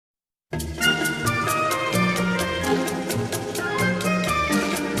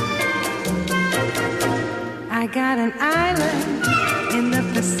an island in the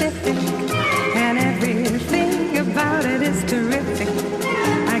Pacific, and everything about it is terrific.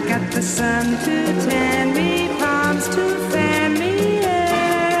 I got the sun to tan me, palms to fan me,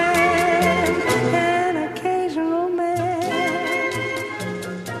 and an occasional man.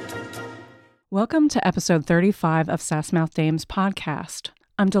 Welcome to episode 35 of Sassmouth Dames podcast.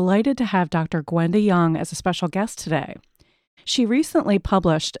 I'm delighted to have Dr. Gwenda Young as a special guest today. She recently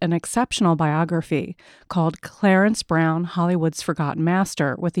published an exceptional biography called Clarence Brown, Hollywood's Forgotten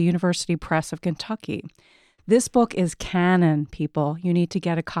Master with the University Press of Kentucky. This book is canon, people. You need to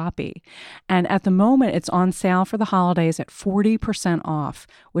get a copy. And at the moment, it's on sale for the holidays at 40% off,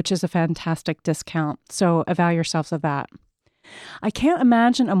 which is a fantastic discount. So avail yourselves of that. I can't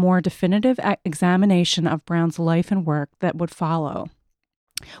imagine a more definitive examination of Brown's life and work that would follow.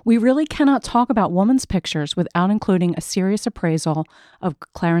 We really cannot talk about women's pictures without including a serious appraisal of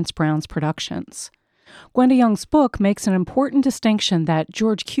Clarence Brown's productions. Gwenda Young's book makes an important distinction that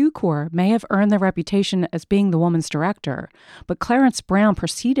George Cukor may have earned the reputation as being the woman's director, but Clarence Brown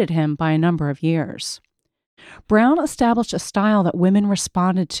preceded him by a number of years. Brown established a style that women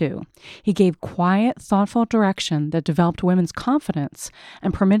responded to. He gave quiet, thoughtful direction that developed women's confidence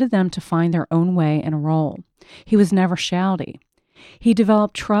and permitted them to find their own way in a role. He was never shouty. He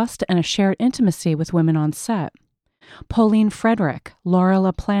developed trust and a shared intimacy with women on set. Pauline Frederick, Laura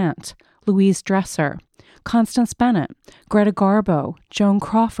LaPlante, Louise Dresser, Constance Bennett, Greta Garbo, Joan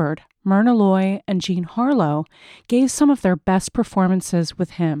Crawford, Myrna Loy, and Jean Harlow gave some of their best performances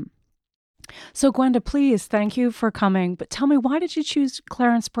with him. So Gwenda, please, thank you for coming, but tell me, why did you choose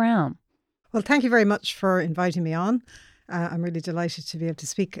Clarence Brown? Well, thank you very much for inviting me on. I'm really delighted to be able to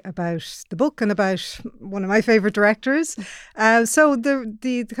speak about the book and about one of my favourite directors. So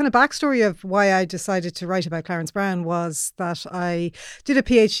the kind of backstory of why I decided to write about Clarence Brown was that I did a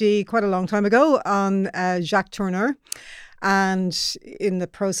PhD quite a long time ago on Jacques Tourneur. And in the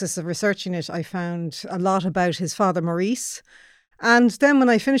process of researching it, I found a lot about his father, Maurice. And then when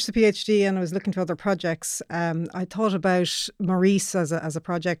I finished the PhD and I was looking to other projects, I thought about Maurice as a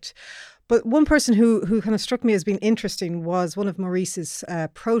project. But one person who kind of struck me as being interesting was one of Maurice's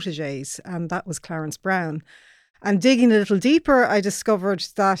protégés, and that was Clarence Brown. And digging a little deeper, I discovered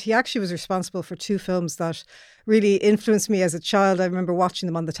that he actually was responsible for two films that really influenced me as a child. I remember watching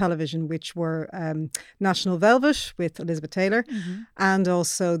them on the television, which were National Velvet with Elizabeth Taylor and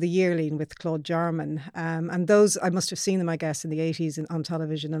also The Yearling with Claude Jarman. And those, I must have seen them, I guess, in the 80s on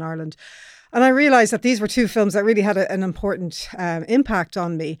television in Ireland. And I realised that these were two films that really had an important impact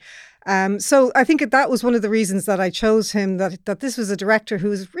on me. So I think that was one of the reasons that I chose him, that this was a director who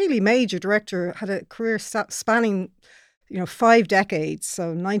was really major director, had a career spanning 5 decades, so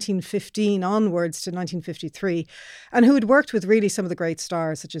 1915 onwards to 1953, and who had worked with really some of the great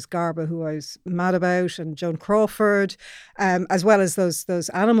stars such as Garbo, who I was mad about, and Joan Crawford, as well as those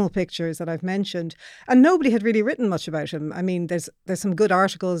animal pictures that I've mentioned. And nobody had really written much about him. I mean, there's some good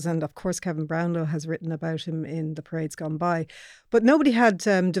articles, and of course Kevin Brownlow has written about him in The Parades Gone By, but nobody had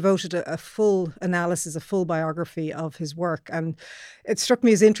devoted a full analysis, a full biography of his work. And it struck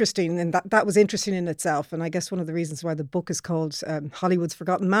me as interesting, and that was interesting in itself. And I guess one of the reasons why the book is called Hollywood's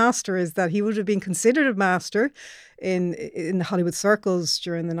Forgotten Master is that he would have been considered a master in the Hollywood circles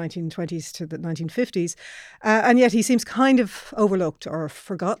during the 1920s to the 1950s. And yet he seems kind of overlooked or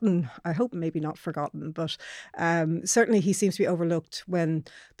forgotten. I hope maybe not forgotten, but certainly he seems to be overlooked when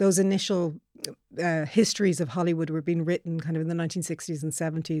those initial histories of Hollywood were being written kind of in the 1960s and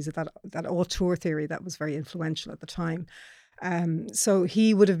 70s, that auteur theory that was very influential at the time. So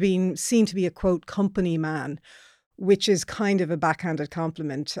he would have been seen to be a, quote, company man, which is kind of a backhanded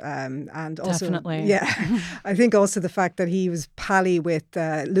compliment. And also, definitely. Yeah, I think also the fact that he was pally with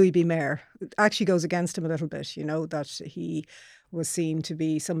Louis B. Mayer actually goes against him a little bit, that he was seen to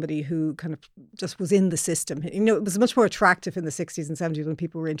be somebody who kind of just was in the system. It was much more attractive in the 60s and 70s when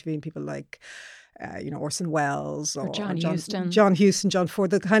people were interviewing people like, Orson Welles or John Huston. John Huston, John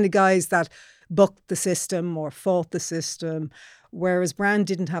Ford, the kind of guys that bucked the system or fought the system, whereas Brown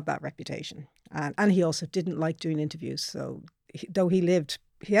didn't have that reputation. And he also didn't like doing interviews. So though he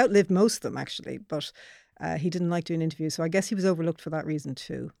outlived most of them actually, but he didn't like doing interviews. So I guess he was overlooked for that reason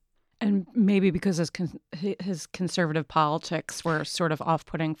too. And maybe because his conservative politics were sort of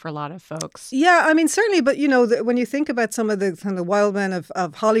off-putting for a lot of folks. Yeah, I mean, certainly. But, when you think about some of the kind of wild men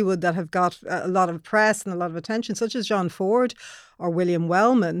of Hollywood that have got a lot of press and a lot of attention, such as John Ford or William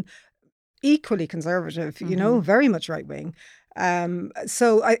Wellman, equally conservative, very much right-wing.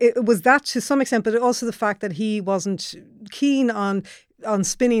 So it was that to some extent, but also the fact that he wasn't keen on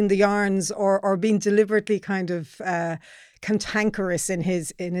spinning the yarns or being deliberately kind of cantankerous in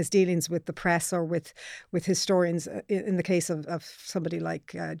his dealings with the press or with historians. In the case of somebody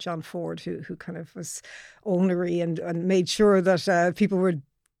like John Ford, who kind of was ornery and made sure that people were,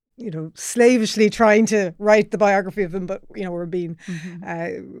 slavishly trying to write the biography of him, but were being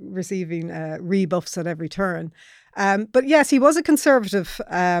receiving rebuffs at every turn. But yes, he was a conservative,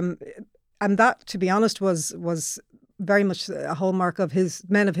 and that, to be honest, was very much a hallmark of his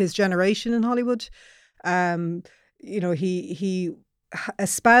men of his generation in Hollywood. He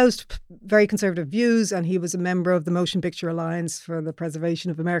espoused very conservative views, and he was a member of the Motion Picture Alliance for the Preservation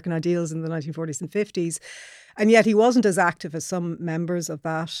of American Ideals in the 1940s and 50s. And yet he wasn't as active as some members of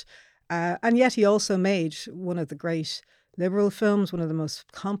that. And yet he also made one of the great liberal films, one of the most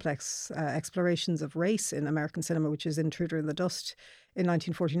complex explorations of race in American cinema, which is Intruder in the Dust in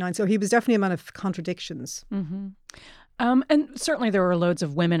 1949. So he was definitely a man of contradictions. Mm-hmm. And certainly there were loads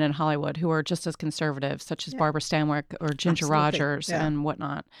of women in Hollywood who were just as conservative, such as Barbara Stanwyck or Ginger Rogers and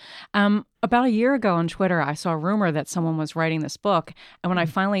whatnot. About a year ago on Twitter, I saw a rumor that someone was writing this book. And when I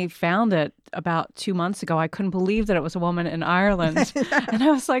finally found it about 2 months ago, I couldn't believe that it was a woman in Ireland. And I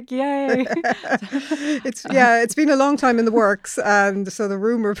was like, yay. It's been a long time in the works. And so the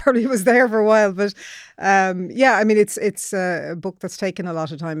rumor probably was there for a while. But it's a book that's taken a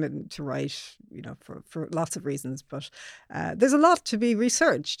lot of time to write, for lots of reasons. But there's a lot to be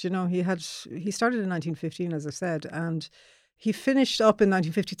researched. He started in 1915, as I said, and he finished up in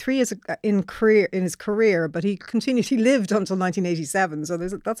 1953 in his career, but he lived until 1987. So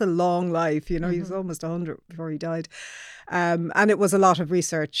that's a long life. He was almost 100 before he died. And it was a lot of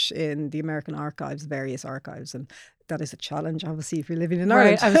research in the American archives, various archives. And that is a challenge, obviously, if you're living in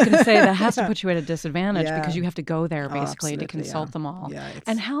Ireland. Right. I was going to say that has to put you at a disadvantage because you have to go there basically to consult them all. Yeah,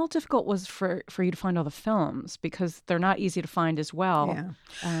 and how difficult was for you to find all the films? Because they're not easy to find as well.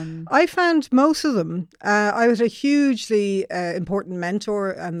 Yeah. I found most of them. I had a hugely important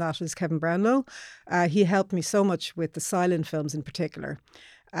mentor, and that is Kevin Brownlow. He helped me so much with the silent films in particular.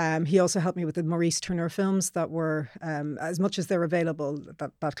 He also helped me with the Maurice Tourneur films that were, as much as they're available,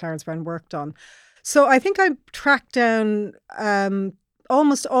 that Clarence Brown worked on. So I think I tracked down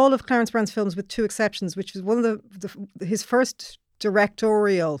almost all of Clarence Brown's films with two exceptions, which was one of his first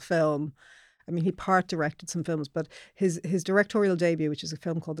directorial film. I mean, he part directed some films, but his directorial debut, which is a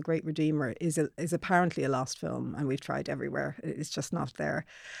film called The Great Redeemer, is apparently a lost film, and we've tried everywhere. It's just not there.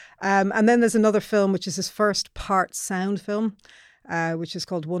 And then there's another film, which is his first part sound film, which is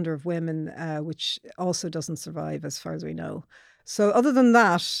called Wonder of Women, which also doesn't survive as far as we know. So other than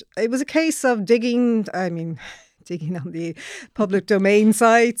that, it was a case of digging on the public domain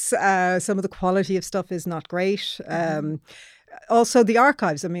sites. Some of the quality of stuff is not great. Also, the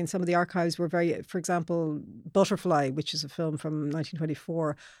archives. I mean, some of the archives were for example, Butterfly, which is a film from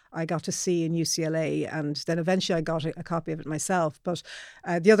 1924, I got to see in UCLA, and then eventually I got a copy of it myself. But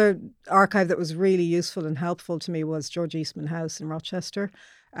the other archive that was really useful and helpful to me was George Eastman House in Rochester.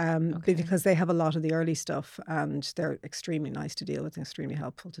 Because they have a lot of the early stuff, and they're extremely nice to deal with and extremely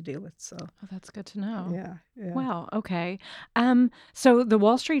helpful to deal with. So that's good to know. Yeah. Wow. Okay. So the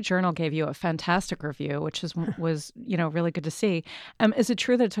Wall Street Journal gave you a fantastic review, which was really good to see. Is it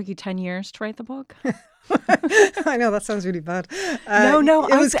true that it took you 10 years to write the book? I know that sounds really bad. No.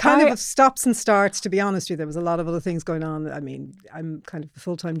 It was kind of stops and starts, to be honest with you. There was a lot of other things going on. I mean, I'm kind of a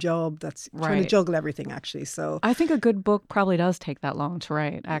full-time job that's trying to juggle everything, actually. So I think a good book probably does take that long to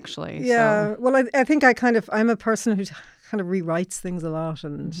write, actually. Yeah. So. Well, I think I'm a person who kind of rewrites things a lot,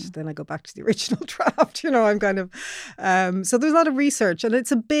 and then I go back to the original draft. I'm kind of so there's a lot of research, and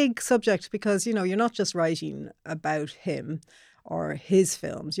it's a big subject because you're not just writing about him or his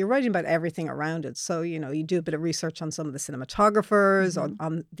films, you're writing about everything around it. So you do a bit of research on some of the cinematographers,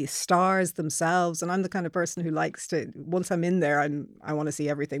 on the stars themselves, and I'm the kind of person who likes to, once I'm in there, I want to see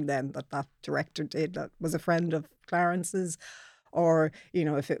everything then that director did that was a friend of Clarence's, or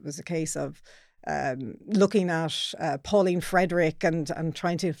if it was a case of looking at Pauline Frederick and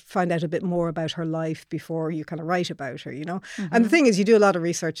trying to find out a bit more about her life before you kind of write about her, And the thing is, you do a lot of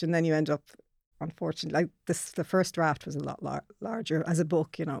research and then you end up, unfortunately, the first draft was a lot larger as a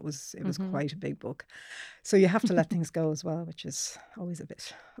book. It was quite a big book. So you have to let things go as well, which is always a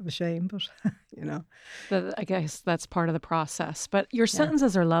bit of a shame, but I guess that's part of the process. But your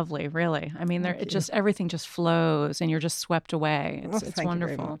sentences are lovely, really. I mean, everything just flows and you're just swept away. It's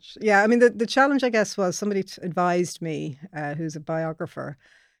wonderful. Yeah, I mean, the challenge, I guess, was somebody advised me, who's a biographer,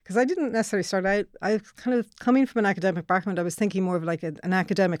 because I didn't necessarily start out, I was kind of coming from an academic background. I was thinking more of like an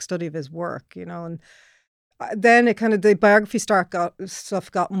academic study of his work, and then it kind of, the biography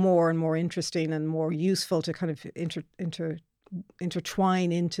stuff got more and more interesting and more useful to kind of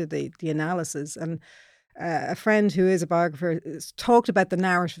intertwine into the analysis. And a friend who is a biographer talked about the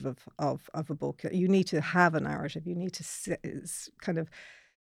narrative of a book. You need to have a narrative. You need to kind of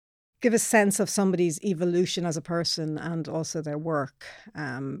give a sense of somebody's evolution as a person and also their work,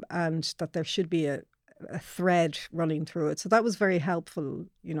 and that there should be a thread running through it. So that was very helpful,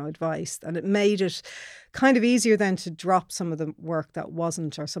 advice. And it made it kind of easier then to drop some of the work that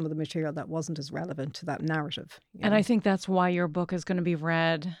wasn't, or some of the material that wasn't as relevant to that narrative. And I think that's why your book is going to be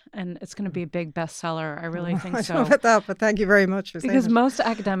read and it's going to be a big bestseller. I really think so. I don't know about that, but thank you very much for saying Because it. most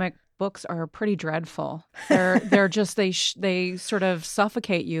academic books are pretty dreadful. They're just they sort of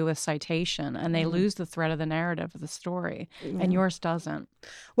suffocate you with citation, and they lose the thread of the narrative of the story. And yours doesn't.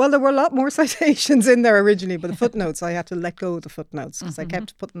 Well, there were a lot more citations in there originally, but the footnotes, I had to let go of the footnotes because I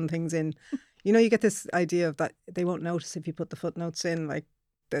kept putting things in. You get this idea of that they won't notice if you put the footnotes in, like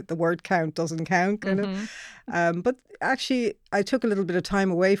the word count doesn't count, kind of. But actually, I took a little bit of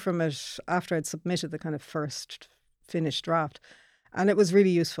time away from it after I'd submitted the kind of first finished draft. And it was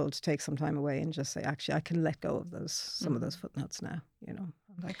really useful to take some time away and just say, actually, I can let go of some of those footnotes now,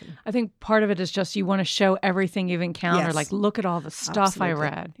 I think part of it is just you want to show everything you've encountered. Yes. Like, look at all the stuff I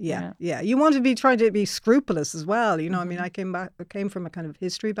read. Yeah. You want to be trying to be scrupulous as well. I mean, I came from a kind of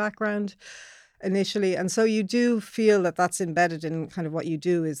history background initially. And so you do feel that that's embedded in kind of what you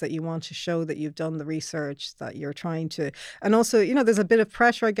do, is that you want to show that you've done the research, that you're trying to. And also, there's a bit of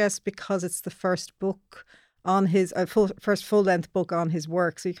pressure, I guess, because it's the first book on his first full-length book on his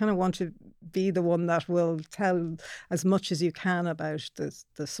work. So you kind of want to be the one that will tell as much as you can about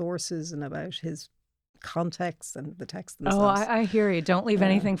the sources and about his context and the text themselves. Oh, I hear you. Don't leave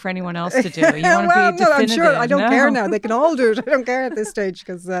anything for anyone else to do. You want to be definitive. I'm sure. I don't care now. They can all do it. I don't care at this stage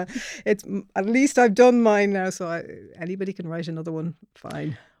because it's at least I've done mine now. So anybody can write another one.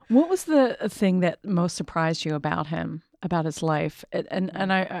 Fine. What was the thing that most surprised you about him, about his life? And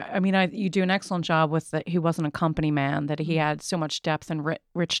I mean, you do an excellent job with that. He wasn't a company man, that he had so much depth and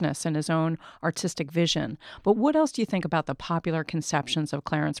richness in his own artistic vision. But what else do you think about the popular conceptions of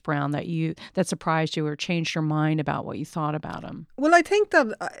Clarence Brown that surprised you or changed your mind about what you thought about him? Well, I think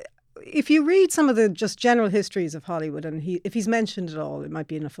that if you read some of the just general histories of Hollywood, and if he's mentioned at all, it might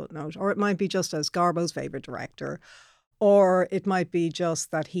be in a footnote, or it might be just as Garbo's favorite director. Or it might be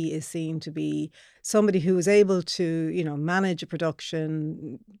just that he is seen to be somebody who is able to, manage a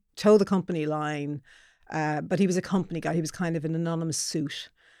production, toe the company line. But he was a company guy. He was kind of an anonymous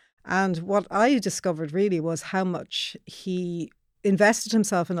suit. And what I discovered really was how much he invested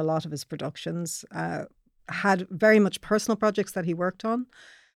himself in a lot of his productions, had very much personal projects that he worked on,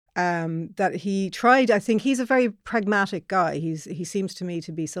 that he tried. I think he's a very pragmatic guy. He seems to me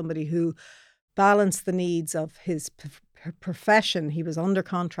to be somebody who balanced the needs of his profession. He was under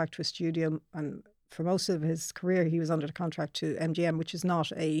contract to a studio, and for most of his career he was under contract to MGM, which is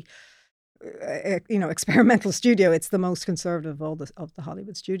not a experimental studio. It's the most conservative of the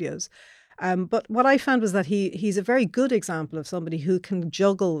Hollywood studios. But what I found was that he's a very good example of somebody who can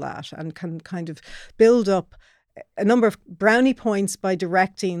juggle that and can kind of build up a number of brownie points by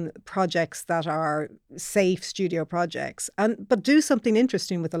directing projects that are safe studio projects, but do something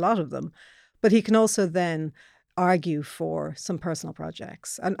interesting with a lot of them. But he can also then argue for some personal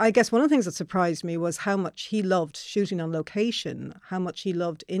projects. And I guess one of the things that surprised me was how much he loved shooting on location, how much he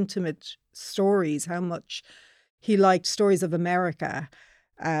loved intimate stories, how much he liked stories of America,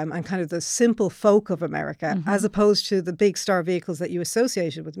 and kind of the simple folk of America, as opposed to the big star vehicles that you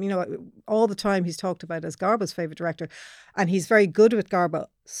associated with him. All the time he's talked about as Garbo's favorite director, and he's very good with Garbo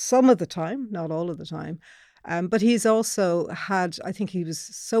some of the time, not all of the time. But he's also I think he was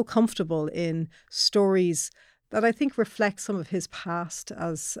so comfortable in stories that I think reflect some of his past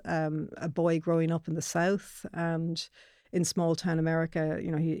as a boy growing up in the South and in small town America.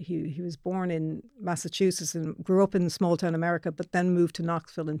 He was born in Massachusetts and grew up in small town America, but then moved to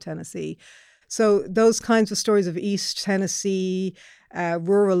Knoxville in Tennessee. So those kinds of stories of East Tennessee,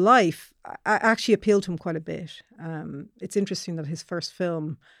 rural life, actually appealed to him quite a bit. It's interesting that his first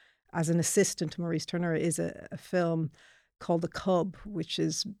film as an assistant to Maurice Turner is a film called The Cub, which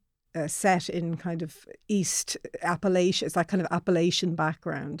is set in kind of East Appalachia. It's that kind of Appalachian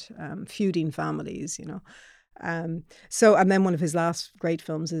background, feuding families, and then one of his last great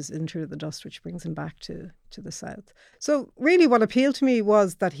films is Into the Dust, which brings him back to the South. So really what appealed to me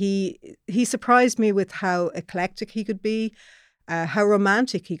was that he surprised me with how eclectic he could be, how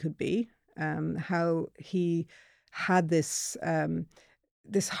romantic he could be, how he had this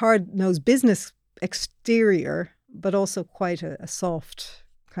hard-nosed business exterior, but also quite a soft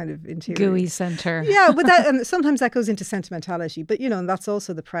kind of interior. Gooey center. Yeah, but and sometimes that goes into sentimentality. But, and that's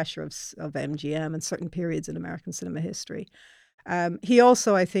also the pressure of MGM and certain periods in American cinema history. He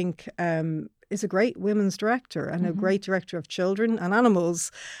also, I think, is a great women's director and a great director of children and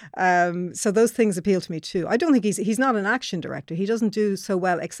animals. So those things appeal to me too. I don't think he's not an action director. He doesn't do so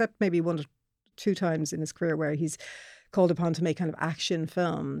well, except maybe 1 or 2 times in his career where he's called upon to make kind of action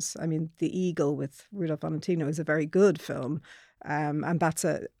films. I mean, The Eagle with Rudolph Valentino is a very good film. And that's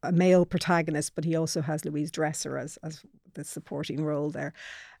a male protagonist, but he also has Louise Dresser as the supporting role there.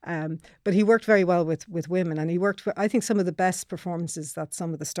 But he worked very well with women, and he worked with, I think, some of the best performances that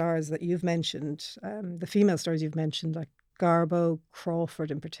some of the stars that you've mentioned, the female stars you've mentioned, like Garbo,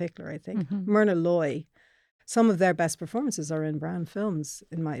 Crawford in particular, I think, Myrna Loy, some of their best performances are in Brown films,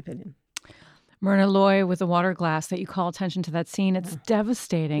 in my opinion. Myrna Loy with the water glass, that you call attention to that scene. It's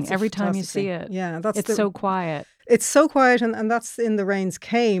devastating every time you see it. Yeah, it's so quiet. It's so quiet, and that's in The Rains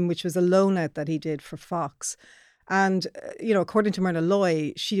Came, which was a loan out that he did for Fox. And, according to Myrna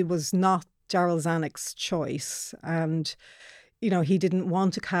Loy, she was not Darryl Zanuck's choice. And, he didn't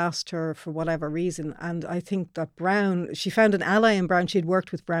want to cast her for whatever reason. And I think that Brown, she found an ally in Brown. She had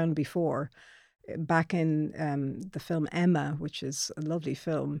worked with Brown before, back in the film Emma, which is a lovely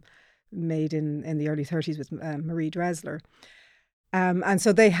film made in the early 30s with Marie Dressler. And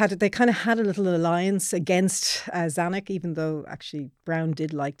so they kind of had a little alliance against Zanuck, even though actually Brown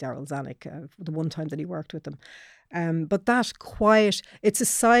did like Darryl Zanuck the one time that he worked with them. But that quiet, it's a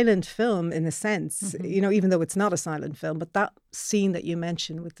silent film in a sense, even though it's not a silent film. But that scene that you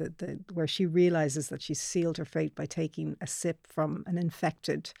mentioned with the where she realizes that she's sealed her fate by taking a sip from an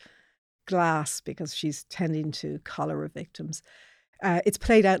infected glass because she's tending to cholera victims. It's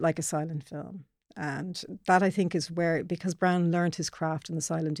played out like a silent film. And that, I think, is where, because Brown learned his craft in the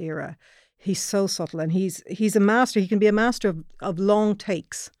silent era, he's so subtle, and he's a master. He can be a master of long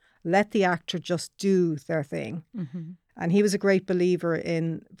takes. Let the actor just do their thing. And he was a great believer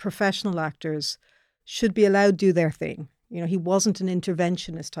in professional actors should be allowed to do their thing. He wasn't an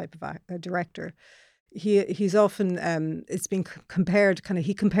interventionist type of director. He's often, it's been compared,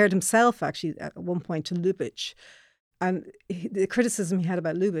 he compared himself actually at one point to Lubitsch. And the criticism he had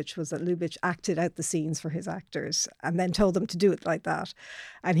about Lubitsch was that Lubitsch acted out the scenes for his actors and then told them to do it like that.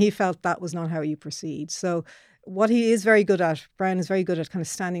 And he felt that was not how you proceed. So what he is very good at, Brown is very good at kind of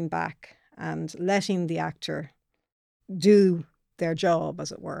standing back and letting the actor do their job,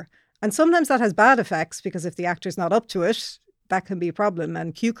 as it were. And sometimes that has bad effects, because if the actor's not up to it, that can be a problem.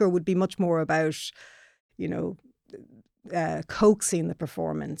 And Cukor would be much more about, coaxing the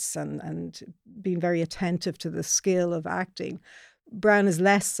performance and being very attentive to the skill of acting. Brown is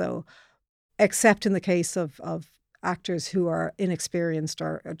less so, except in the case of actors who are inexperienced,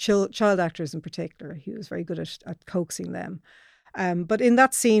 or child actors in particular. He was very good at coaxing them. But in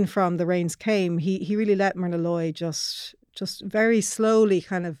that scene from The Rains Came, he really let Myrna Loy just very slowly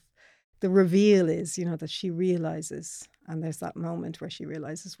kind of, the reveal is, that she realizes, and there's that moment where she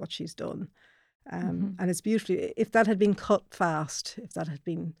realizes what she's done. And it's beautifully, if that had been cut fast,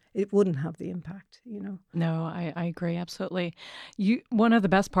 it wouldn't have the impact, No, I agree, absolutely. One of the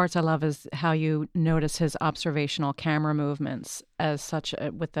best parts I love is how you notice his observational camera movements as such,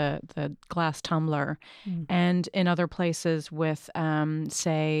 with the glass tumbler, and in other places with,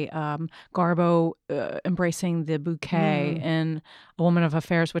 say, Garbo embracing the bouquet in A Woman of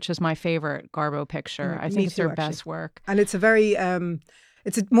Affairs, which is my favorite Garbo picture. I think it's their best work. And it's a very...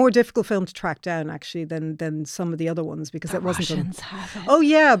 it's a more difficult film to track down, actually, than some of the other ones, because it wasn't. Russians have it. Oh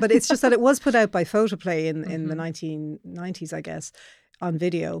yeah, but it's just that it was put out by Photoplay in the 1990s, I guess, on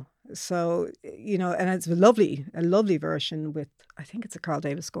video. So and it's a lovely version with, I think it's a Carl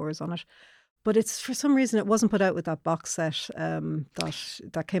Davis scores on it. But it's, for some reason, it wasn't put out with that box set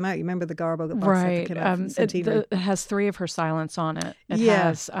that came out. You remember the Garbo box set that came out from Centenary? It has 3 of her silents on it. It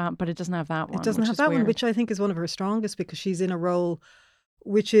has, but it doesn't have that one. It doesn't have that one, which I think is one of her strongest, because she's in a role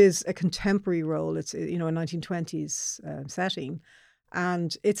which is a contemporary role. It's, a 1920s setting.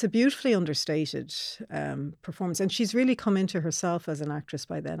 And it's a beautifully understated performance. And she's really come into herself as an actress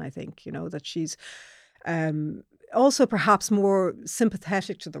by then, I think, that she's also perhaps more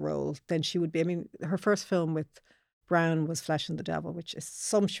sympathetic to the role than she would be. I mean, her first film with Brown was Flesh and the Devil, which is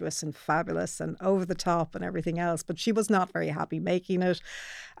sumptuous and fabulous and over the top and everything else. But she was not very happy making it.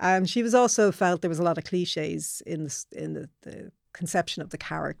 And she was also felt there was a lot of cliches in the conception of the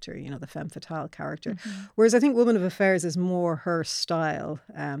character, the femme fatale character. Whereas I think Woman of Affairs is more her style,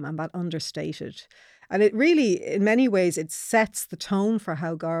 and that understated. And it really, in many ways, it sets the tone for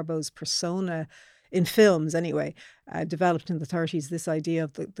how Garbo's persona, in films anyway, developed in the 30s, this idea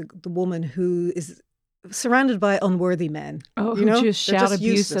of the woman who is surrounded by unworthy men. Oh, who just shout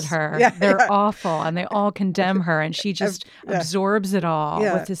abuse at her. Yeah, they're awful, and they all condemn her, and she just absorbs it all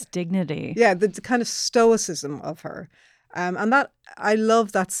with this dignity. Yeah, the kind of stoicism of her. And that I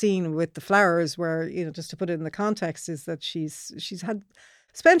love that scene with the flowers where, just to put it in the context, is that she's had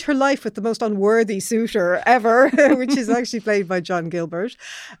spent her life with the most unworthy suitor ever, which is actually played by John Gilbert,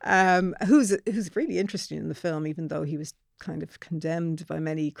 who's really interesting in the film, even though he was kind of condemned by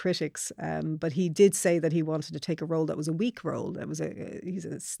many critics. But he did say that he wanted to take a role that was a weak role. He's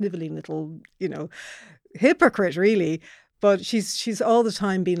a snivelling little, hypocrite, really. But she's all the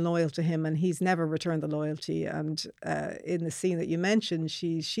time been loyal to him, and he's never returned the loyalty. And in the scene that you mentioned,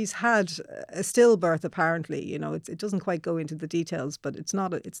 she's had a stillbirth. Apparently, it doesn't quite go into the details, but it's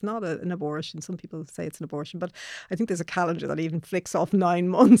not an abortion. Some people say it's an abortion, but I think there's a calendar that even flicks off 9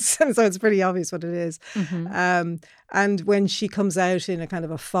 months, and so it's pretty obvious what it is. Mm-hmm. And when she comes out in a kind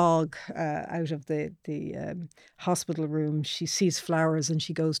of a fog out of the hospital room, she sees flowers and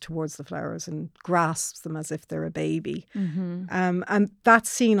she goes towards the flowers and grasps them as if they're a baby. Mm-hmm. And that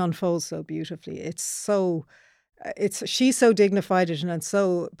scene unfolds so beautifully. She's so dignified and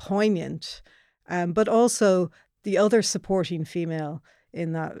so poignant, but also the other supporting female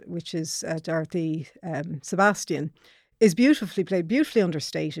in that, which is Dorothy Sebastian, is beautifully played, beautifully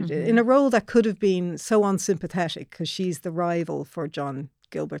understated, in a role that could have been so unsympathetic because she's the rival for John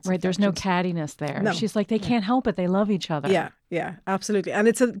Gilbert's right. affections. There's no cattiness there. No. She's like, they can't help it. They love each other. Yeah, absolutely. And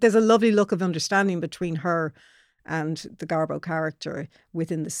there's a lovely look of understanding between her and the Garbo character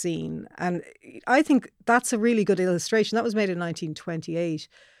within the scene. And I think that's a really good illustration. That was made in 1928.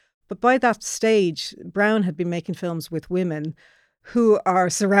 But by that stage, Brown had been making films with women who are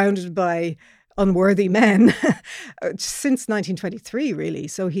surrounded by unworthy men since 1923, really.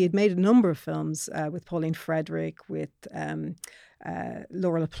 So he had made a number of films with Pauline Frederick, with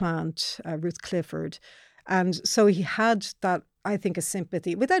Laura LaPlante, Ruth Clifford. And so he had that, I think, a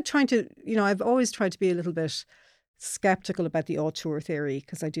sympathy without trying to, I've always tried to be a little bit skeptical about the auteur theory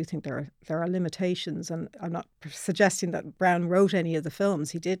because I do think there are limitations, and I'm not suggesting that Brown wrote any of the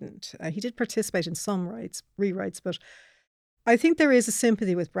films. He didn't. He did participate in some rewrites, but I think there is a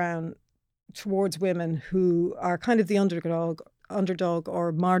sympathy with Brown towards women who are kind of the underdog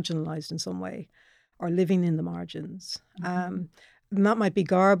or marginalised in some way, or living in the margins. And that might be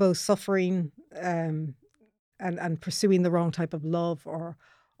Garbo suffering and pursuing the wrong type of love, or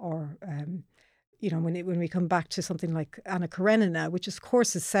when we come back to something like Anna Karenina, which of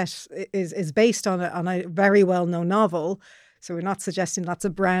course is based on a very well-known novel. So we're not suggesting that's a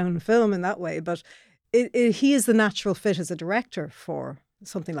Brown film in that way, but he is the natural fit as a director for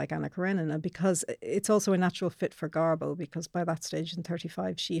something like Anna Karenina, because it's also a natural fit for Garbo, because by that stage in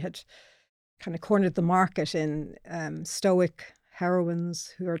 1935 she had kind of cornered the market in stoic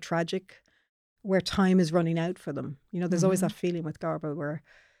heroines who are tragic, where time is running out for them. There's always that feeling with Garbo where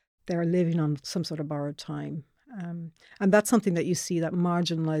they're living on some sort of borrowed time. And that's something that you see, that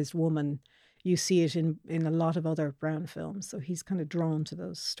marginalised woman. You see it in a lot of other Brown films. So he's kind of drawn to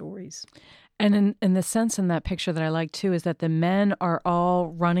those stories. And in the sense in that picture that I like too is that the men are all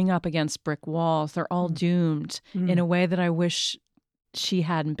running up against brick walls. They're all doomed in a way that I wish she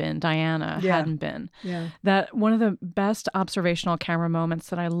hadn't been, Diana hadn't been. Yeah. That one of the best observational camera moments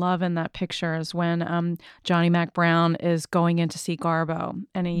that I love in that picture is when Johnny Mac Brown is going in to see Garbo,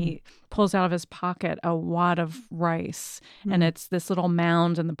 and he pulls out of his pocket a wad of rice, and it's this little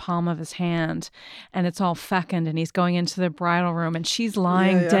mound in the palm of his hand, and it's all fecund, and he's going into the bridal room, and she's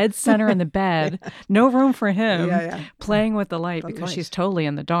lying dead center in the bed, no room for him, playing with the light because she's totally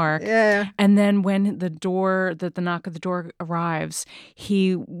in the dark. And then when the knock at the door arrives,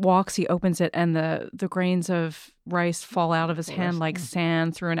 he opens it, and the grains of rice fall out of his hand like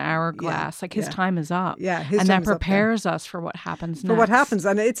sand through an hourglass. Like his time is up. And that prepares us for what happens next. For what happens.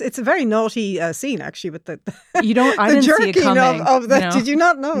 And it's a very naughty scene, actually, with the I didn't see it coming. Did you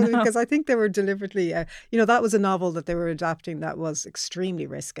not know? No. Because I think they were deliberately, that was a novel that they were adapting that was extremely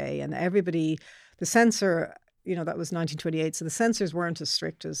risque, and everybody, the censor, that was 1928, so the censors weren't as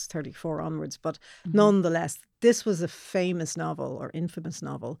strict as 34 onwards, but nonetheless, this was a famous novel, or infamous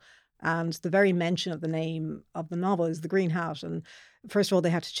novel. And the very mention of the name of the novel is The Green Hat. And first of all,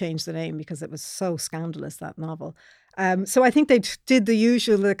 they had to change the name because it was so scandalous, that novel. So I think they did the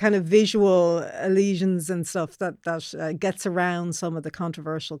usual kind of visual allusions and stuff that gets around some of the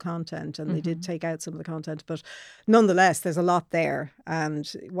controversial content. And they did take out some of the content. But nonetheless, there's a lot there.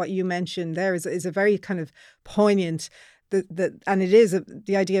 And what you mentioned there is a very kind of poignant... and it is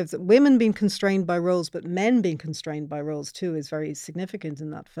the idea of women being constrained by roles, but men being constrained by roles too is very significant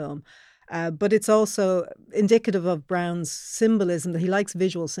in that film. But it's also indicative of Brown's symbolism, that he likes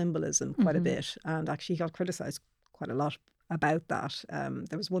visual symbolism quite a bit. And actually he got criticised quite a lot about that.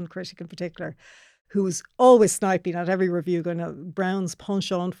 There was one critic in particular who was always sniping at every review, going, Brown's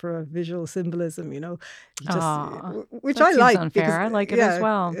penchant for visual symbolism, which that I like. Unfair. Because, I like it as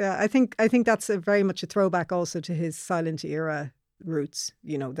well. Yeah, I think that's very much a throwback also to his silent era roots.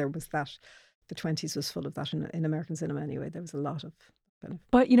 There was that. The 20s was full of that in American cinema anyway. There was a lot of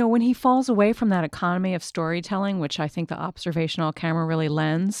But, when he falls away from that economy of storytelling, which I think the observational camera really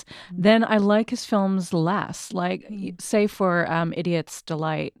lends, then I like his films less. Like, say for Idiot's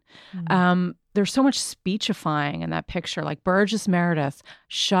Delight, there's so much speechifying in that picture. Like Burgess Meredith,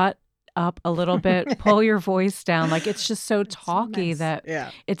 shut up a little bit, pull your voice down. Like, it's just so talky that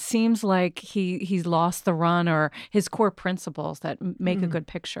it seems like he's lost the run or his core principles that make a good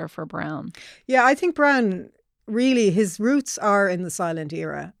picture for Brown. Yeah, I think Brown... Really, his roots are in the silent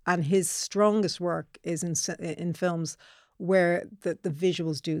era, and his strongest work is in films where the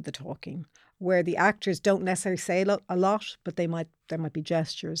visuals do the talking, where the actors don't necessarily say a lot, but there might be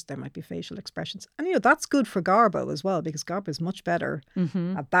gestures, there might be facial expressions. And, that's good for Garbo as well, because Garbo is much better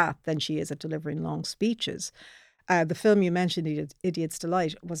at that than she is at delivering long speeches. The film you mentioned, Idiot's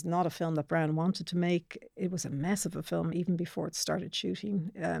Delight, was not a film that Brown wanted to make. It was a mess of a film even before it started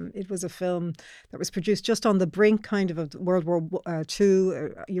shooting. It was a film that was produced just on the brink kind of World War II.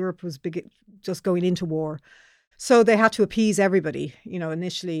 Europe was just going into war. So they had to appease everybody.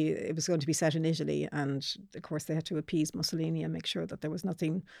 Initially it was going to be set in Italy, and of course they had to appease Mussolini and make sure that there was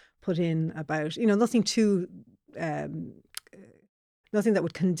nothing put in about, nothing too, nothing that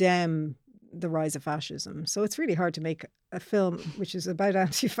would condemn the rise of fascism. So it's really hard to make a film which is about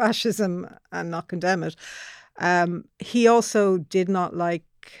anti-fascism and not condemn it. He also did not like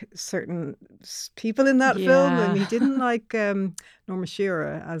certain people in that film, and he didn't like Norma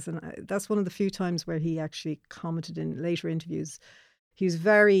Shearer that's one of the few times where he actually commented in later interviews. He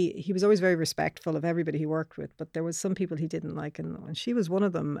was always very respectful of everybody he worked with, but there was some people he didn't like, and she was one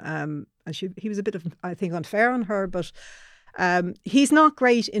of them. And he was a bit of, I think, unfair on her, but he's not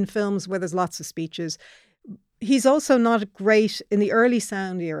great in films where there's lots of speeches. He's also not great in the early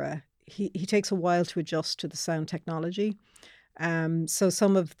sound era. He takes a while to adjust to the sound technology. So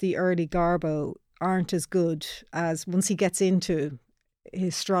some of the early Garbo aren't as good as once he gets into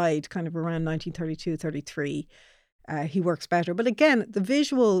his stride, kind of around 1932, 33, he works better. But again, the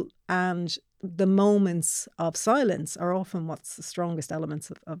visual and the moments of silence are often what's the strongest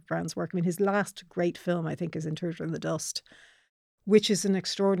elements of Brown's work. I mean, his last great film, I think, is Intruder in the Dust, which is an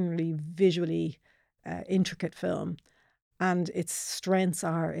extraordinarily visually intricate film. And its strengths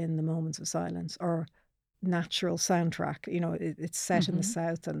are in the moments of silence or natural soundtrack. It's set in the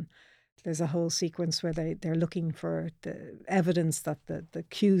South, and there's a whole sequence where they're looking for the evidence that the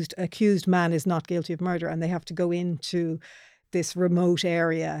accused man is not guilty of murder, and they have to go into this remote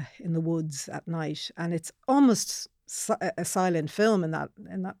area in the woods at night, and it's almost a silent film in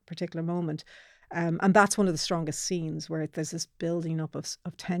that particular moment, and that's one of the strongest scenes where there's this building up of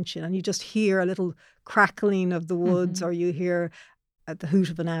tension, and you just hear a little crackling of the woods, or you hear the hoot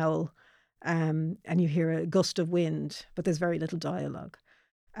of an owl, and you hear a gust of wind, but there's very little dialogue.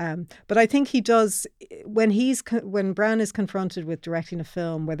 But I think he does when Brown is confronted with directing a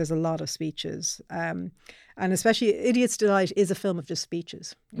film where there's a lot of speeches, and especially Idiot's Delight is a film of just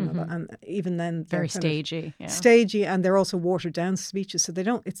speeches, and even then very stagey, stagey, and they're also watered down speeches, so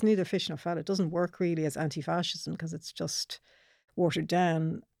it's neither fish nor fowl. It doesn't work really as anti-fascism because it's just watered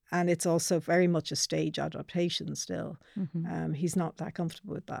down, and it's also very much a stage adaptation still. He's not that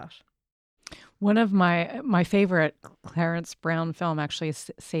comfortable with that. One of my favorite Clarence Brown film actually is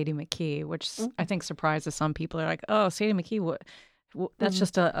Sadie McKee, which I think surprises some people. They're like, oh, Sadie McKee, that's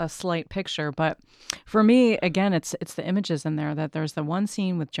just a slight picture. But for me, again, it's the images in there. That there's the one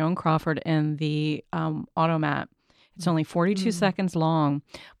scene with Joan Crawford in the automat. It's only 42 seconds long,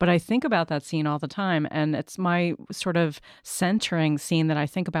 but I think about that scene all the time, and it's my sort of centering scene that I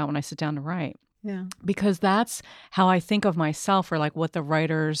think about when I sit down to write. Yeah, because that's how I think of myself, or like what the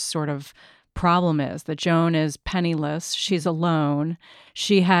writer's sort of problem is, that Joan is penniless, she's alone,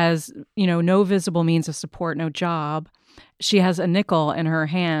 she has, no visible means of support, no job. She has a nickel in her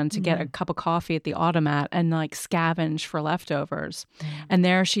hand to get a cup of coffee at the automat and like scavenge for leftovers. And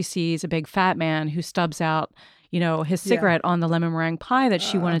there she sees a big fat man who stubs out, his cigarette on the lemon meringue pie that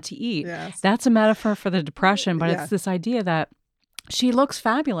she wanted to eat. Yes. That's a metaphor for the Depression, but it's this idea that she looks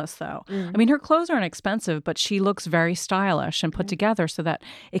fabulous, though. I mean, her clothes aren't expensive, but she looks very stylish and put together so that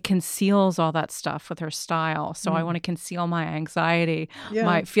it conceals all that stuff with her style. So I want to conceal my anxiety,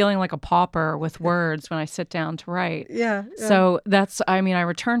 my feeling like a pauper with words when I sit down to write. So that's, I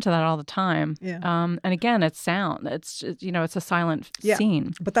return to that all the time. And again, it's sound. It's a silent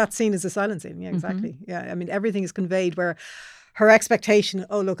scene. But that scene is a silent scene. Yeah, exactly. Yeah, I mean, everything is conveyed where her expectation,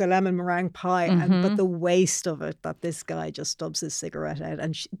 oh, look, a lemon meringue pie, but the waste of it, that this guy just stubs his cigarette out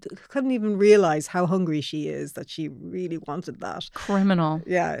and she couldn't even realize how hungry she is, that she really wanted that. Criminal.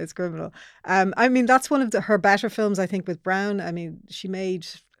 Yeah, it's criminal. I mean, that's one of her better films, I think, with Brown. I mean, she made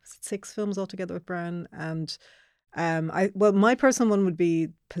 6 films altogether with Brown, and my personal one would be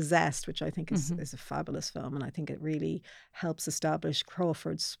Possessed, which I think is a fabulous film, and I think it really helps establish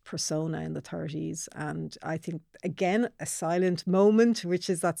Crawford's persona in the 30s. And I think, again, a silent moment, which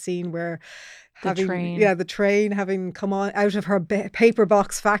is that scene where the train having come on out of her paper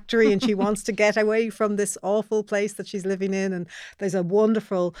box factory, and she wants to get away from this awful place that she's living in. And there's a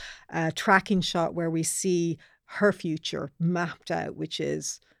wonderful tracking shot where we see her future mapped out, which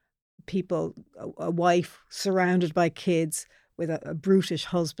is people, a wife surrounded by kids with a brutish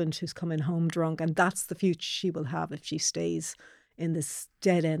husband who's coming home drunk, and that's the future she will have if she stays in this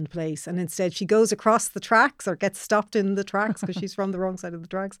dead end place. And instead she goes across the tracks, or gets stopped in the tracks because she's from the wrong side of the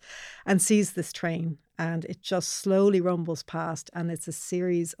tracks, and sees this train, and it just slowly rumbles past, and it's a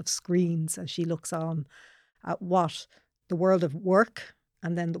series of screens as she looks on at what the world of work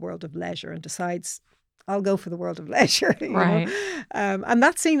and then the world of leisure, and decides, I'll go for the world of leisure, right? And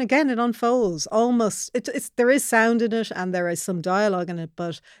that scene, again, it unfolds almost. There is sound in it, and there is some dialogue in it,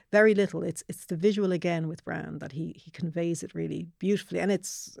 but very little. It's the visual again with Brown that he conveys it really beautifully, and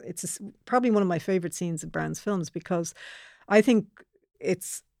it's probably one of my favourite scenes of Brown's films, because I think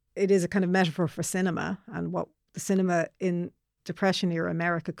it is a kind of metaphor for cinema and what the cinema in Depression era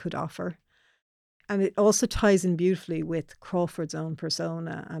America could offer. And it also ties in beautifully with Crawford's own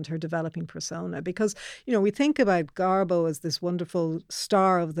persona and her developing persona, because, we think about Garbo as this wonderful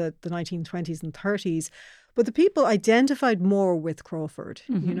star of the 1920s and 30s, but the people identified more with Crawford,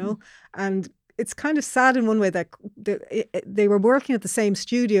 and it's kind of sad in one way that they were working at the same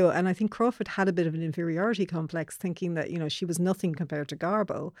studio, and I think Crawford had a bit of an inferiority complex, thinking that, she was nothing compared to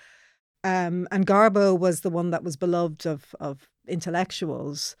Garbo. And Garbo was the one that was beloved of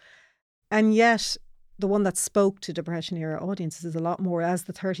intellectuals. And yet, the one that spoke to Depression era audiences a lot more as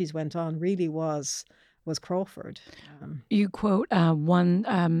the 30s went on really was Crawford. You quote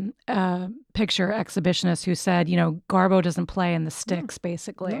one picture exhibitionist who said, Garbo doesn't play in the sticks,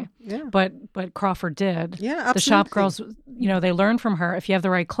 basically. Yeah. But Crawford did. Yeah, absolutely. The shop girls, they learned from her, if you have the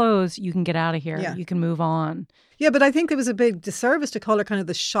right clothes, you can get out of here. Yeah. You can move on. Yeah, but I think there was a big disservice to call her kind of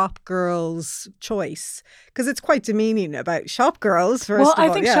the shop girl's choice, because it's quite demeaning about shop girls. First of all,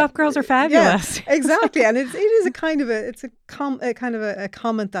 I think shop girls are fabulous. Yeah, exactly, and it is a kind of a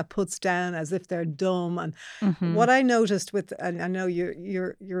comment that puts down as if they're dumb. And what I noticed and I know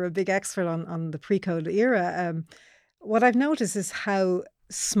you're a big expert on the pre-code era. What I've noticed is how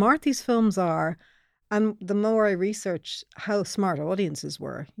smart these films are. And the more I research how smart audiences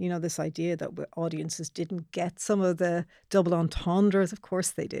were, this idea that audiences didn't get some of the double entendres, of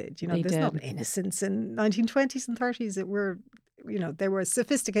course they did. There's no innocence in 1920s and 30s. They were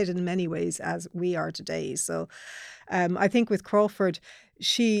sophisticated in many ways as we are today. So I think with Crawford,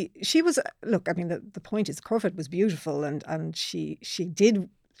 she was, look, I mean, the point is Crawford was beautiful, and she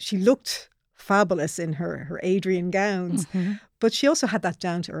looked fabulous in her Adrian gowns, but she also had that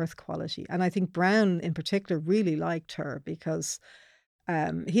down-to-earth quality. And I think Brown in particular really liked her, because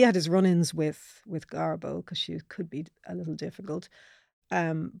he had his run-ins with Garbo, because she could be a little difficult.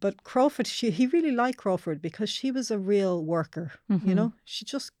 But Crawford, he really liked Crawford because she was a real worker, she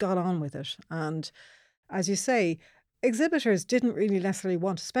just got on with it. And as you say, exhibitors didn't really necessarily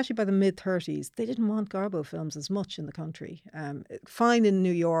want, especially by the mid-30s, they didn't want Garbo films as much in the country. Fine in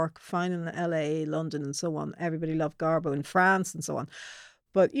New York, fine in LA, London and so on. Everybody loved Garbo in France and so on.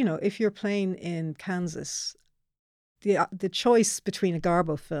 But, if you're playing in Kansas, the choice between a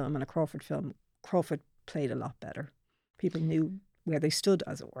Garbo film and a Crawford film, Crawford played a lot better. People knew where they stood,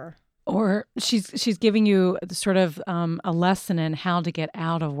 as it were. Or she's giving you sort of a lesson in how to get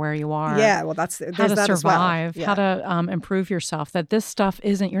out of where you are. Yeah, well, how to survive, how to improve yourself. That this stuff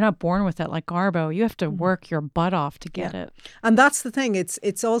you're not born with it like Garbo. You have to work your butt off to get it. And that's the thing.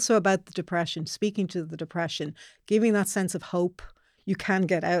 It's also about the depression, speaking to the depression, giving that sense of hope. You can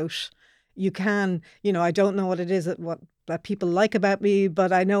get out. You can, I don't know what it is that people like about me,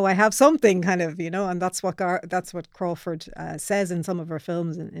 but I know I have something kind of, and that's what Crawford says in some of her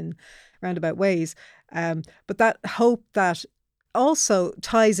films in roundabout ways. But that hope that also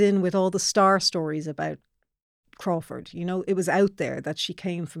ties in with all the star stories about Crawford. It was out there that she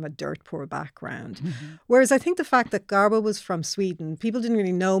came from a dirt poor background. Whereas I think the fact that Garbo was from Sweden, people didn't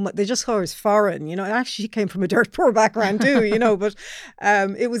really know much. They just saw her as foreign, and actually she came from a dirt poor background too, but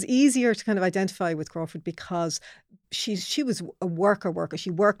it was easier to kind of identify with Crawford because she was a worker. She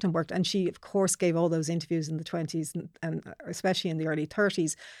worked and worked, and she of course gave all those interviews in the 20s and especially in the early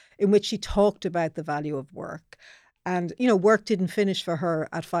 30s, in which she talked about the value of work. And work didn't finish for her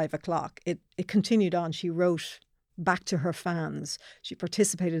at 5 o'clock. It continued on. She wrote back to her fans. She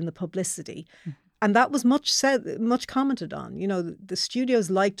participated in the publicity, and that was much said, much commented on. The studios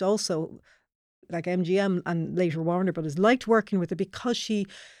liked also, like MGM and later Warner Brothers, liked working with her because she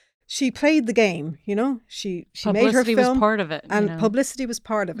played the game, She made her film. Publicity was part of it. And publicity was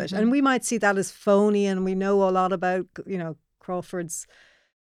part of it. And we might see that as phony, and we know a lot about, Crawford's,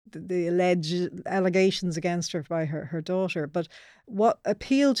 the alleged allegations against her by her daughter. But what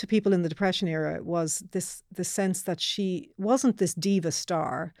appealed to people in the Depression era was the sense that she wasn't this diva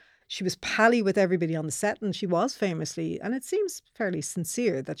star. She was pally with everybody on the set, and she was famously, and it seems fairly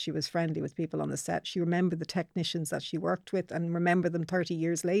sincere, that she was friendly with people on the set. She remembered the technicians that she worked with and remembered them 30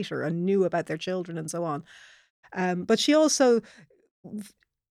 years later and knew about their children and so on. But she also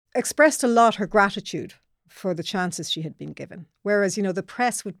expressed a lot her gratitude for the chances she had been given. Whereas, the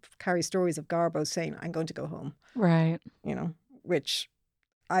press would carry stories of Garbo saying, "I'm going to go home." Right. Which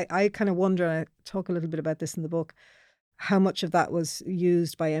I kind of wonder, and I talk a little bit about this in the book, how much of that was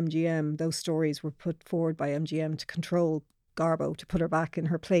used by MGM. Those stories were put forward by MGM to control Garbo, to put her back in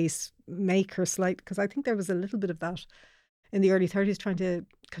her place, make her slight, because I think there was a little bit of that in the early 30s, trying to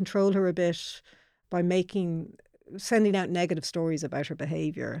control her a bit by sending out negative stories about her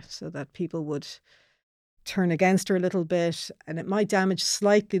behaviour so that people would turn against her a little bit, and it might damage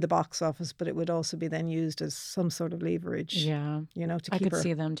slightly the box office, but it would also be then used as some sort of leverage. Yeah, to keep I could her.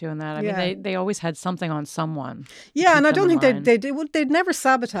 see them doing that. I mean, they always had something on someone. Yeah, and I don't think they'd never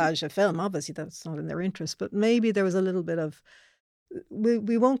sabotage a film. Obviously, that's not in their interest. But maybe there was a little bit of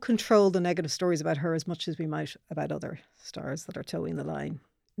we won't control the negative stories about her as much as we might about other stars that are towing the line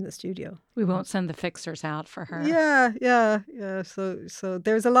in the studio. We won't send the fixers out for her. Yeah. So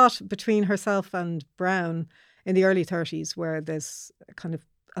there's a lot between herself and Brown in the early 30s where there's kind of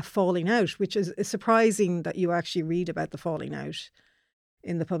a falling out, which is surprising that you actually read about the falling out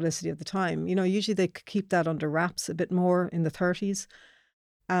in the publicity of the time. Usually they keep that under wraps a bit more in the 30s.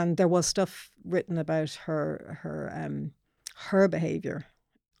 And there was stuff written about her behaviour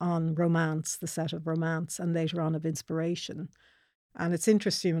on Romance, the set of Romance, and later on of Inspiration. And it's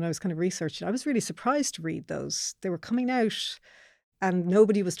interesting, when I was kind of researching, I was really surprised to read those. They were coming out and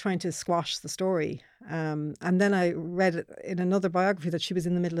nobody was trying to squash the story. And then I read in another biography that she was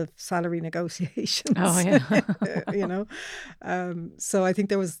in the middle of salary negotiations. Oh, yeah. So I think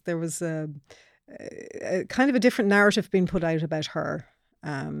there was a kind of a different narrative being put out about her.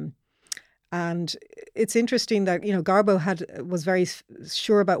 And it's interesting that, Garbo was very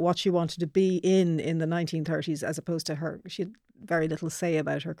sure about what she wanted to be in the 1930s, as opposed to her. She had very little say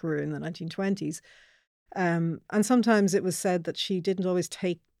about her career in the 1920s. And sometimes it was said that she didn't always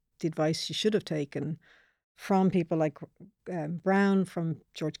take the advice she should have taken from people like Brown, from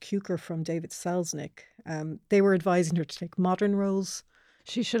George Cukor, from David Selznick. They were advising her to take modern roles.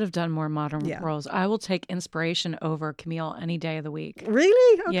 She should have done more modern roles. I will take Inspiration over Camille any day of the week.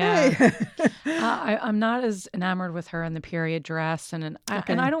 Really? Okay. Yeah. I'm not as enamored with her in the period dress. And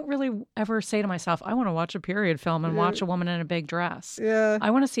I don't really ever say to myself, I want to watch a period film and watch a woman in a big dress. Yeah.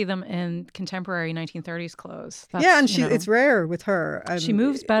 I want to see them in contemporary 1930s clothes. It's rare with her. She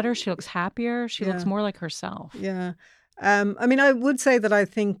moves better. She looks happier. She looks more like herself. Yeah. I would say that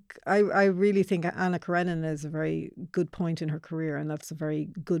I really think Anna Karenina is a very good point in her career, and that's a very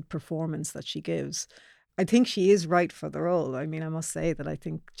good performance that she gives. I think she is right for the role. I mean, I must say that I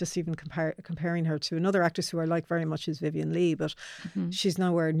think just even comparing her to another actress who I like very much is Vivien Leigh, but she's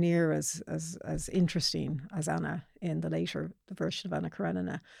nowhere near as interesting as Anna in the version of Anna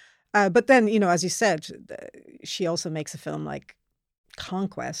Karenina. But then, as you said, she also makes a film like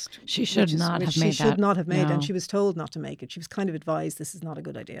Conquest. She should not have made and she was told not to make it. She was kind of advised this is not a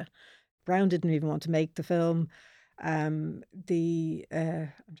good idea. Brown didn't even want to make the film. I'm trying to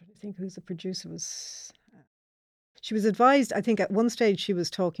think who's the producer was. She was advised, I think at one stage she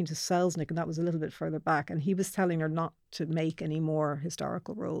was talking to Selznick, and that was a little bit further back, and he was telling her not to make any more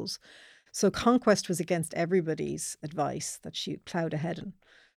historical roles. So Conquest was against everybody's advice that she ploughed ahead in.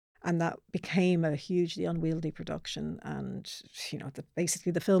 And that became a hugely unwieldy production. And,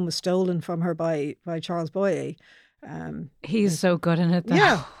 basically the film was stolen from her by Charles Boyer. He's so good in it,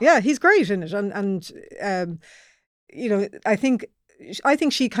 though. Yeah, he's great in it. And I think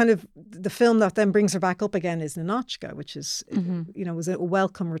she kind of, the film that then brings her back up again is Ninotchka, which is, was a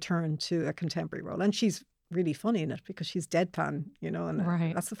welcome return to a contemporary role. And she's really funny in it because she's deadpan,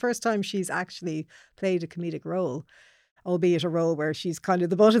 and that's the first time she's actually played a comedic role. albeit a role where she's kind of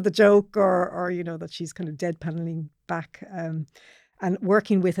the butt of the joke, or that she's kind of deadpanning back, and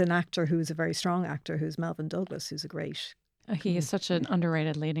working with an actor who's a very strong actor, who's Melvyn Douglas, who's a great. He is such an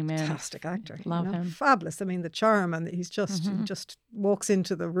underrated leading man. Fantastic actor. Love him. Fabulous. I mean, the charm, and he's just walks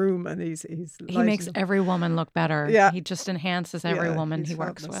into the room and he's he makes every woman look better. Yeah. He just enhances every woman he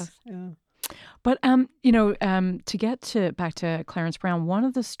works with. Yeah. But to get back to Clarence Brown, one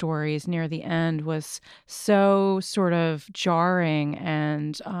of the stories near the end was so sort of jarring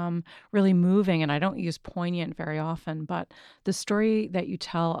and really moving. And I don't use poignant very often, but the story that you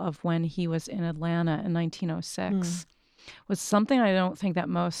tell of when he was in Atlanta in 1906 was something I don't think that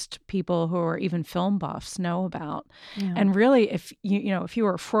most people who are even film buffs know about. Yeah. And really, if you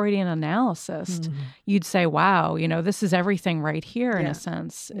were a Freudian analyst, you'd say, wow, this is everything right here in a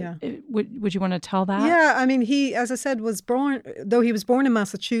sense. Yeah. Would you want to tell that? Yeah, I mean, he, as I said, was born in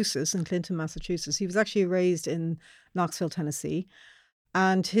Massachusetts, in Clinton, Massachusetts. He was actually raised in Knoxville, Tennessee.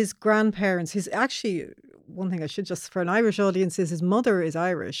 And his grandparents, one thing I should just, for an Irish audience, is his mother is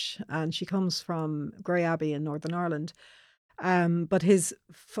Irish and she comes from Grey Abbey in Northern Ireland. But his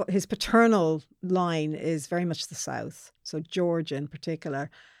paternal line is very much the South, so Georgia in particular.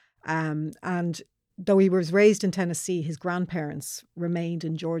 And though he was raised in Tennessee, his grandparents remained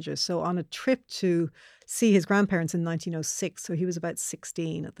in Georgia. So on a trip to see his grandparents in 1906, so he was about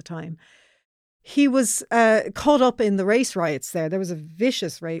 16 at the time, he was caught up in the race riots there. There was a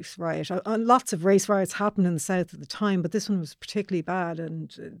vicious race riot. Lots of race riots happened in the South at the time, but this one was particularly bad,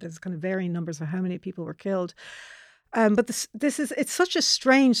 and there's kind of varying numbers of how many people were killed. But it's such a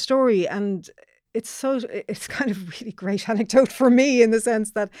strange story, and it's kind of really great anecdote for me in the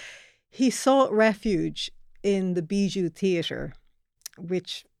sense that he sought refuge in the Bijou Theatre,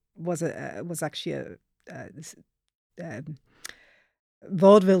 which was actually a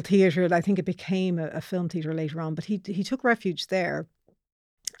vaudeville theatre. I think it became a film theatre later on, but he took refuge there.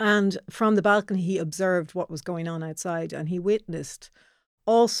 And from the balcony, he observed what was going on outside, and he witnessed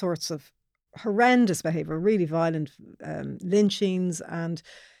all sorts of horrendous behaviour, really violent lynchings. And,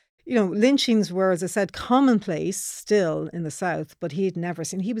 lynchings were, as I said, commonplace still in the South, but he had never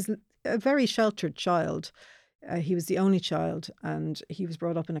seen. He was a very sheltered child. He was the only child, and he was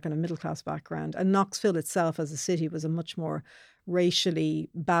brought up in a kind of middle-class background. And Knoxville itself as a city was a much more racially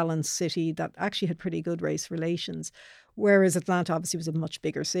balanced city that actually had pretty good race relations, whereas Atlanta obviously was a much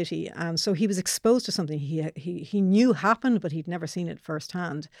bigger city. And so he was exposed to something he knew happened, but he'd never seen it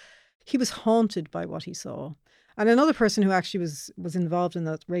firsthand. He was haunted by what he saw. And another person who actually was involved in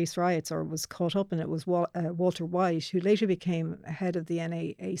the race riots or was caught up in it was Walter White, who later became head of the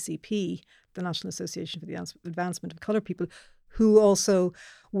NAACP, the National Association for the Advancement of Colored People, who also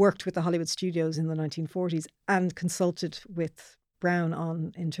worked with the Hollywood studios in the 1940s and consulted with Brown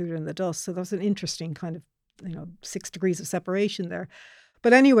on Intruder in the Dust. So there was an interesting kind of, 6 degrees of separation there.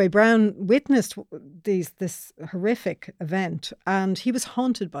 But anyway, Brown witnessed this horrific event, and he was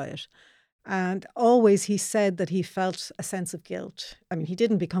haunted by it. And always he said that he felt a sense of guilt. I mean, he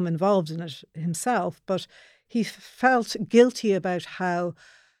didn't become involved in it himself, but he felt guilty about how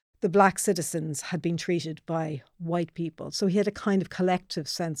the black citizens had been treated by white people. So he had a kind of collective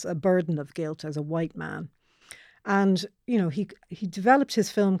sense, a burden of guilt as a white man. And, he developed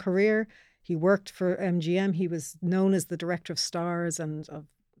his film career. He worked for MGM. He was known as the director of Stars and of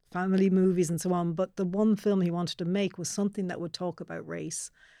family movies and so on. But the one film he wanted to make was something that would talk about race.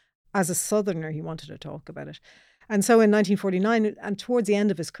 As a Southerner, he wanted to talk about it. And so in 1949, and towards the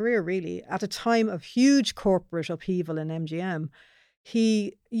end of his career, really, at a time of huge corporate upheaval in MGM,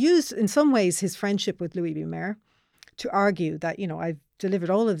 he used, in some ways, his friendship with Louis B. Mayer to argue that, I've delivered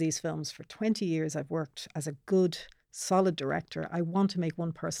all of these films for 20 years. I've worked as a good, solid director. I want to make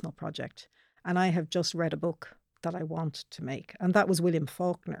one personal project. And I have just read a book that I want to make. And that was William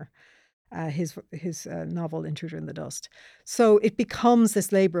Faulkner. His novel Intruder in the Dust. So it becomes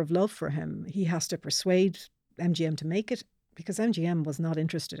this labour of love for him. He has to persuade MGM to make it because MGM was not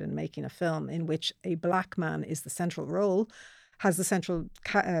interested in making a film in which a black man is the central role, has the central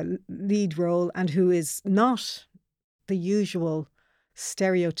lead role, and who is not the usual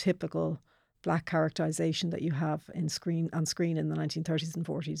stereotypical black characterization that you have on screen in the 1930s and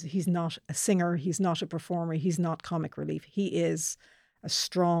 40s. He's not a singer. He's not a performer. He's not comic relief. He is a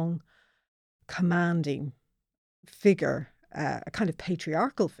strong, commanding figure, a kind of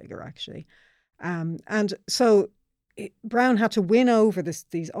patriarchal figure, actually. And so Brown had to win over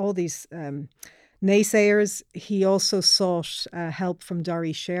all these naysayers. He also sought help from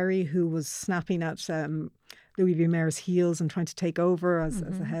Dorry Sherry, who was snapping at Louis B. Mayer's heels and trying to take over as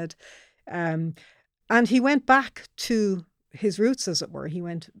the head. And he went back to his roots, as it were. He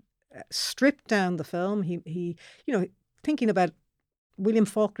went stripped down the film. He thinking about William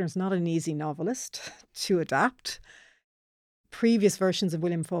Faulkner is not an easy novelist to adapt. Previous versions of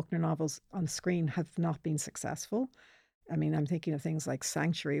William Faulkner novels on screen have not been successful. I mean, I'm thinking of things like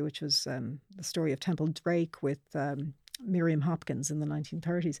Sanctuary, which was the story of Temple Drake with Miriam Hopkins in the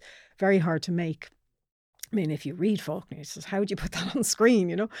 1930s. Very hard to make. I mean, if you read Faulkner, he says, how would you put that on screen,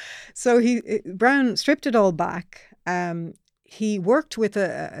 you know? So Browne stripped it all back. He worked with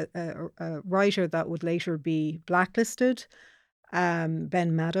a writer that would later be blacklisted, Ben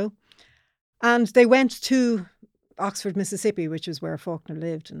Maddow. And they went to Oxford, Mississippi, which is where Faulkner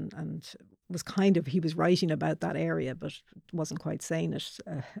lived, and was he was writing about that area, but wasn't quite saying it.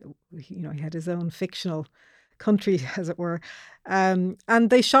 He had his own fictional country, as it were. And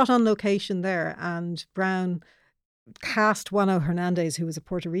they shot on location there, and Browne cast Juano Hernandez, who was a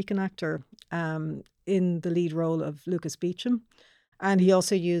Puerto Rican actor, in the lead role of Lucas Beecham. And he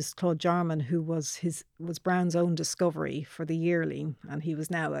also used Claude Jarman, who was Browne's own discovery for The Yearling, and he was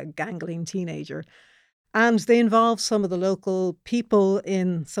now a gangling teenager. And they involve some of the local people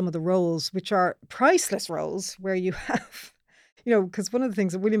in some of the roles, which are priceless roles, where you have, because one of the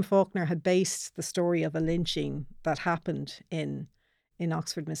things that William Faulkner had based the story of a lynching that happened in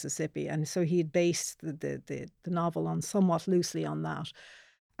Oxford, Mississippi. And so he had based the novel on somewhat loosely on that.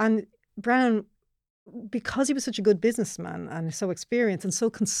 And Browne, because he was such a good businessman and so experienced and so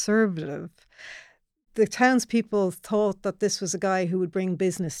conservative, the townspeople thought that this was a guy who would bring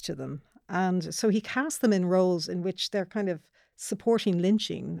business to them. And so he cast them in roles in which they're kind of supporting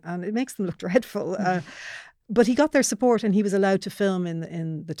lynching, and it makes them look dreadful. But he got their support, and he was allowed to film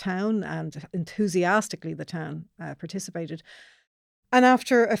in the town, and enthusiastically the town participated. And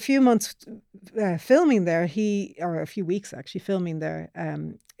after a few months filming there, or a few weeks actually filming there,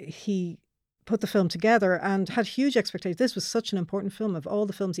 he put the film together and had huge expectations. This was such an important film. Of all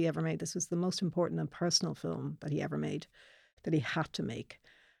the films he ever made, this was the most important and personal film that he ever made, that he had to make.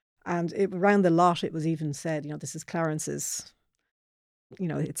 And around the lot, it was even said, this is Clarence's,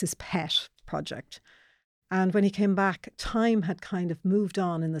 it's his pet project. And when he came back, time had kind of moved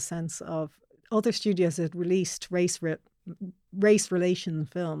on, in the sense of other studios had released race relation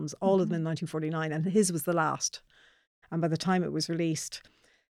films, all of them in 1949, and his was the last. And by the time it was released,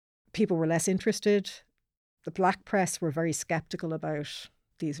 people were less interested. The black press were very skeptical about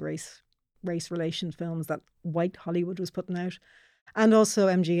these race relation films that white Hollywood was putting out. And also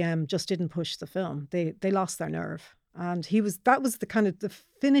MGM just didn't push the film. They lost their nerve. And that was the kind of the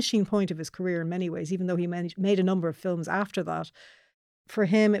finishing point of his career in many ways, even though he made a number of films after that. For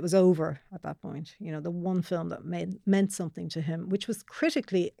him, it was over at that point. The one film that meant something to him, which was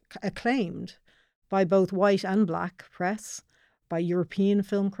critically acclaimed by both white and black press, by European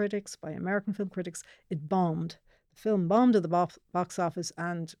film critics, by American film critics, it bombed. The film bombed at the box office,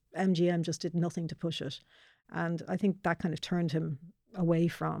 and MGM just did nothing to push it. And I think that kind of turned him away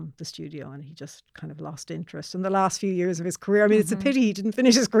from the studio, and he just kind of lost interest in the last few years of his career. I mean, it's a pity he didn't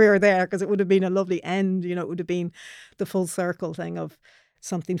finish his career there, because it would have been a lovely end. It would have been the full circle thing of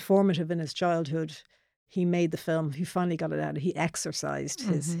something formative in his childhood. He made the film. He finally got it out. He exorcised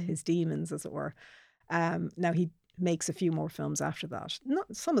his demons, as it were. Now he makes a few more films after that.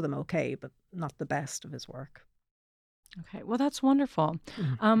 Not some of them okay, but not the best of his work. Okay, well, that's wonderful.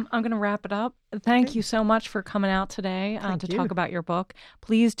 I'm going to wrap it up. Thank you so much for coming out today to talk about your book.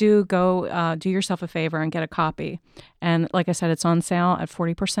 Please do go do yourself a favor and get a copy. And like I said, it's on sale at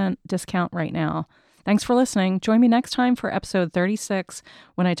 40% discount right now. Thanks for listening. Join me next time for episode 36,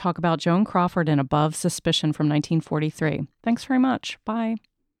 when I talk about Joan Crawford in Above Suspicion from 1943. Thanks very much. Bye.